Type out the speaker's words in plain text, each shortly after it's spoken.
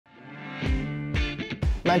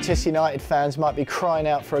Manchester United fans might be crying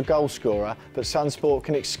out for a goal scorer, but Sunsport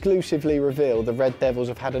can exclusively reveal the Red Devils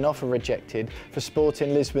have had an offer rejected for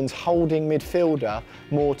Sporting Lisbon's holding midfielder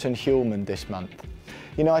Morten Hjulmand this month.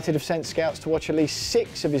 United have sent scouts to watch at least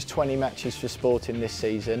 6 of his 20 matches for Sporting this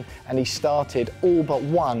season, and he started all but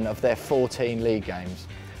 1 of their 14 league games.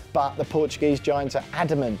 But the Portuguese giants are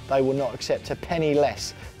adamant they will not accept a penny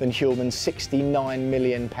less than Hjulmand's £69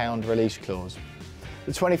 million release clause.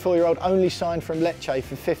 The 24-year-old only signed from Lecce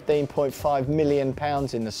for £15.5 million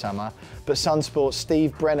in the summer, but Sunsport's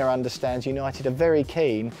Steve Brenner understands United are very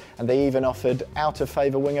keen, and they even offered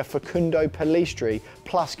out-of-favour winger Facundo Pellistri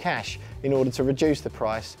plus cash in order to reduce the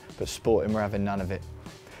price, but Sporting were having none of it.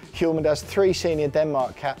 Hjulmand has 3 senior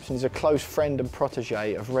Denmark caps and is a close friend and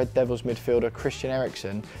protégé of Red Devils midfielder Christian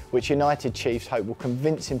Eriksen, which United chiefs hope will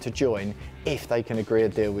convince him to join if they can agree a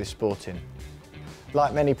deal with Sporting.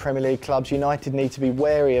 Like many Premier League clubs, United need to be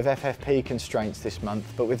wary of FFP constraints this month,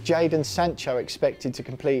 but with Jadon Sancho expected to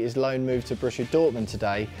complete his loan move to Borussia Dortmund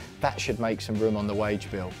today, that should make some room on the wage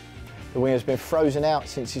bill. The winger's been frozen out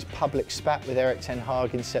since his public spat with Erik ten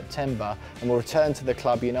Hag in September and will return to the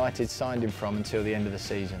club United signed him from until the end of the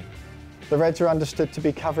season. The Reds are understood to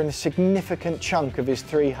be covering a significant chunk of his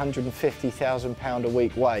 £350,000 a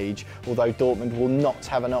week wage, although Dortmund will not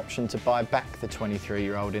have an option to buy back the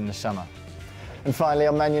 23-year-old in the summer. And finally,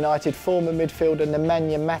 on Man United, former midfielder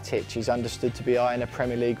Nemanja Matic is understood to be eyeing a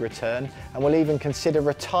Premier League return and will even consider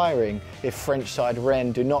retiring if French side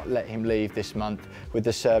Rennes do not let him leave this month, with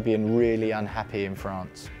the Serbian really unhappy in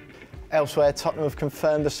France. Elsewhere, Tottenham have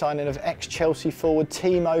confirmed the signing of ex-Chelsea forward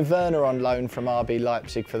Timo Werner on loan from RB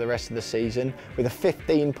Leipzig for the rest of the season, with a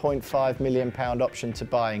 £15.5 million option to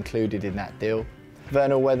buy included in that deal.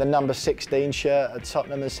 Werner will wear the number 16 shirt at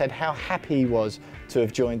Tottenham and said how happy he was to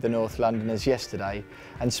have joined the North Londoners yesterday,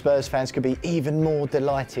 and Spurs fans could be even more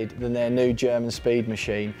delighted than their new German speed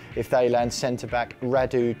machine if they land centre-back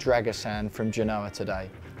Radu Dragosan from Genoa today.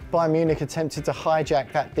 Bayern Munich attempted to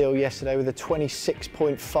hijack that deal yesterday with a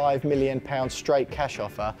 £26.5 million straight cash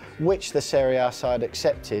offer, which the Serie A side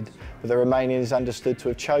accepted, but the Romanian is understood to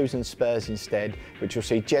have chosen Spurs instead, which will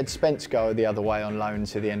see Jed Spence go the other way on loan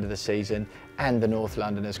until the end of the season, and the North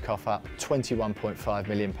Londoners cough up £21.5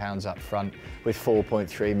 million up front with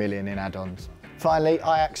 £4.3 million in add-ons. Finally,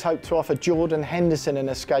 Ajax hope to offer Jordan Henderson an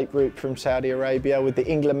escape route from Saudi Arabia, with the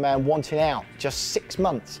England man wanting out just 6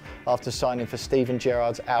 months after signing for Steven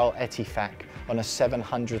Gerrard's Al-Ettifaq on a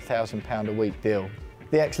 £700,000 a week deal.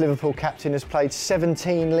 The ex-Liverpool captain has played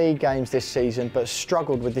 17 league games this season, but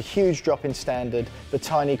struggled with the huge drop in standard, the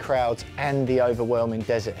tiny crowds and the overwhelming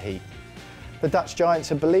desert heat. The Dutch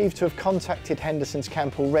giants are believed to have contacted Henderson's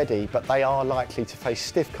camp already, but they are likely to face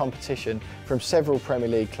stiff competition from several Premier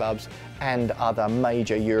League clubs and other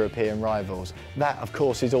major European rivals. That, of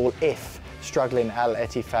course, is all if struggling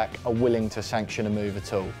Al-Ettifaq are willing to sanction a move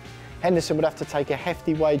at all. Henderson would have to take a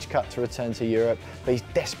hefty wage cut to return to Europe, but he's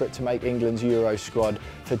desperate to make England's Euro squad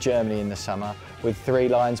for Germany in the summer, with Three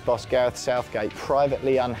Lions boss Gareth Southgate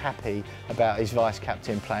privately unhappy about his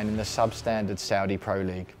vice-captain playing in the substandard Saudi Pro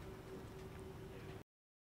League.